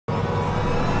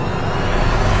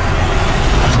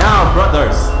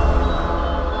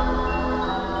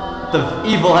The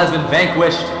evil has been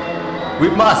vanquished. We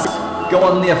must go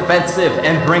on the offensive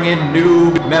and bring in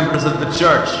new members of the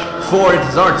church. For it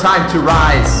is our time to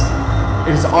rise.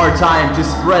 It is our time to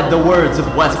spread the words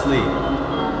of Wesley.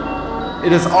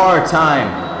 It is our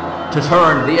time to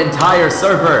turn the entire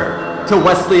server to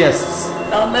Weslyists.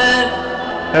 Amen.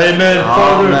 Amen,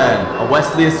 Father. Amen. A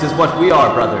Wesleyist is what we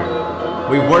are, brother.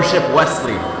 We worship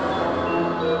Wesley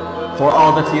for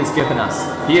all that he has given us.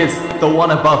 He is the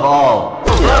one above all.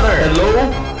 Brother!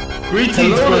 Hello?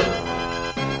 Greetings, Hello.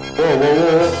 Whoa, whoa,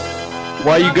 whoa.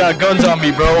 Why you got guns on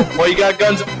me, bro? Why you got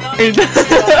guns on me?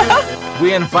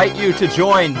 We invite you to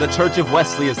join the Church of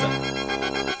Wesleyism.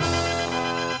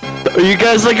 Are you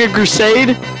guys like a crusade?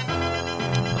 No,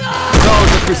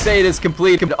 the crusade is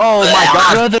complete. Oh my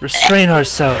god! Brother, restrain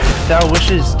ourselves. If thou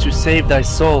wishes to save thy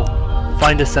soul,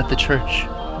 find us at the church,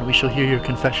 and we shall hear your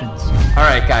confessions.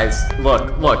 Alright guys,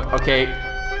 look, okay.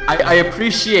 I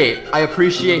appreciate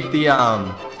the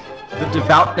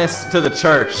devoutness to the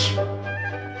church.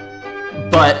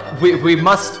 But we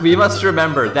must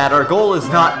remember that our goal is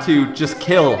not to just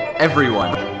kill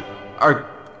everyone.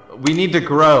 We need to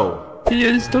grow. He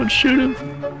is, don't shoot him.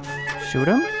 Shoot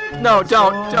him? No,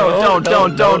 don't.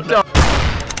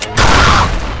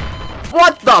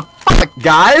 What the fuck,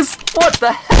 guys? What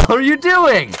the hell are you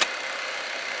doing?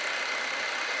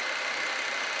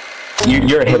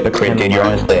 You're a hypocrite, dude. You're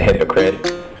honestly a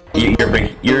hypocrite.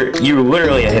 You're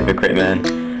literally a hypocrite,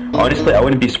 man. Honestly, I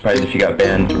wouldn't be surprised if you got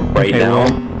banned right now,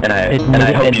 and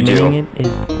I hope you do.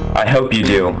 I hope you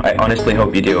do. I honestly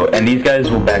hope you do. And these guys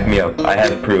will back me up. I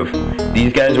have proof.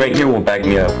 These guys right here will back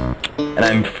me up, and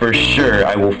I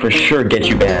will for sure get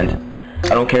you banned. I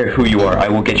don't care who you are. I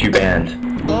will get you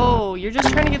banned. Whoa, you're just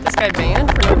trying to get this guy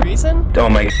banned for no reason? Oh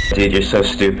my god, dude, you're so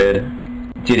stupid.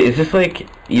 Dude, is this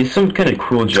some kind of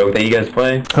cruel joke that you guys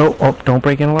play? Oh, don't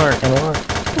break an alert.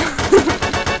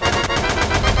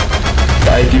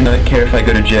 I do not care if I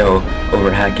go to jail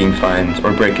over hacking fines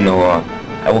or breaking the law.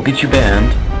 I will get you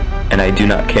banned, and I do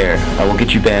not care. I will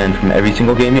get you banned from every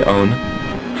single game you own,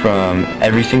 from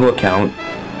every single account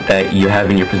that you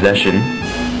have in your possession,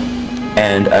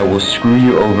 and I will screw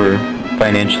you over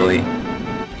financially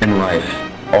in life,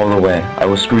 all the way. I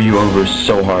will screw you over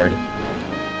so hard.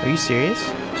 Are you serious?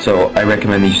 So, I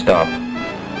recommend that you stop.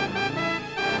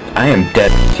 I am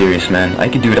dead serious, man. I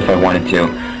could do it if I wanted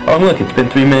to. Oh look, it's been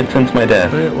 3 minutes since my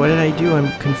death. What did I do?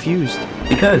 I'm confused.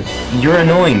 Because you're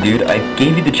annoying, dude. I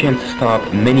gave you the chance to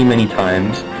stop many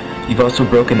times. You've also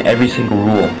broken every single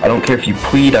rule. I don't care if you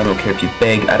plead, I don't care if you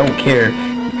beg, I don't care.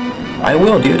 I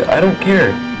will, dude. I don't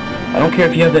care. I don't care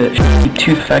if you have the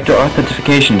two-factor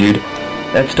authentication, dude.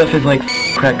 That stuff is like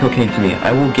crack cocaine to me.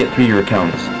 I will get through your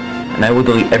accounts, and I will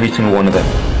delete every single one of them.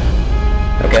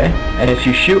 Okay? And if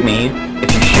you shoot me,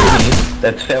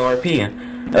 that's fail RP.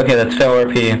 Okay, that's fail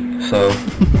RP, so...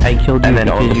 I killed you and then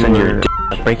all of a because sudden you you're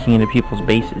were breaking into people's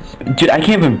bases. Dude, I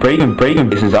can't even break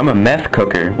bases. I'm a meth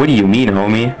cooker. What do you mean,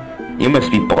 homie? You must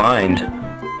be blind.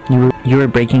 You were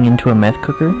breaking into a meth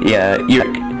cooker? Yeah, you're...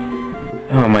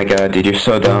 Oh my god, dude, you're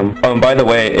so dumb. By the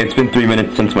way, it's been 3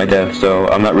 minutes since my death, so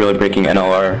I'm not really breaking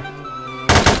NLR.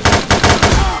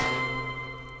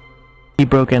 He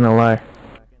broke NLR.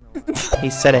 He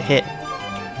said a hit.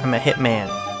 I'm a hitman.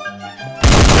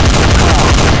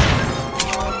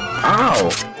 Ow!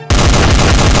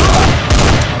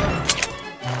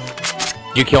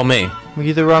 You kill me. Were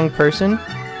you the wrong person?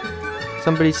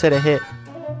 Somebody said a hit.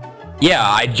 Yeah,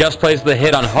 I just placed the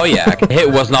hit on Hoyak. The hit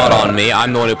was not on me.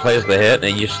 I'm the one who plays the hit,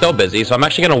 and you're still busy, so I'm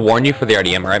actually gonna warn you for the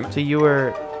RDM, alright? So you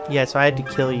were... Yeah, so I had to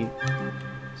kill you.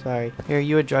 Sorry. Are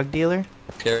you a drug dealer?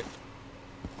 No,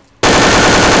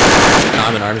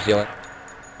 I'm an arms dealer.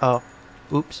 Oh.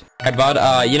 Oops. Alright, bud,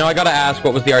 you know, I gotta ask,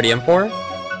 what was the RDM for?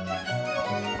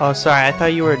 Oh, sorry. I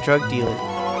thought you were a drug dealer.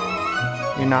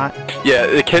 You're not? Yeah,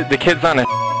 the kid's on a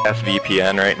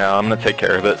VPN right now. I'm gonna take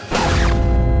care of it.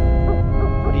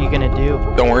 What are you gonna do?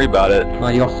 Don't worry about it.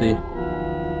 Well, you'll see.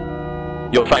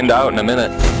 You'll find out in a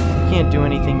minute. You can't do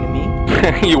anything to me.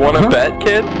 You wanna bet,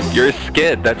 kid? You're a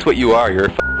skid. That's what you are. You're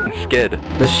a f***ing skid.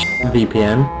 The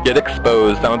VPN? Get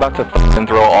exposed. I'm about to f***ing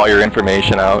throw all your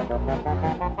information out.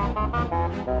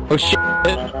 Oh shit.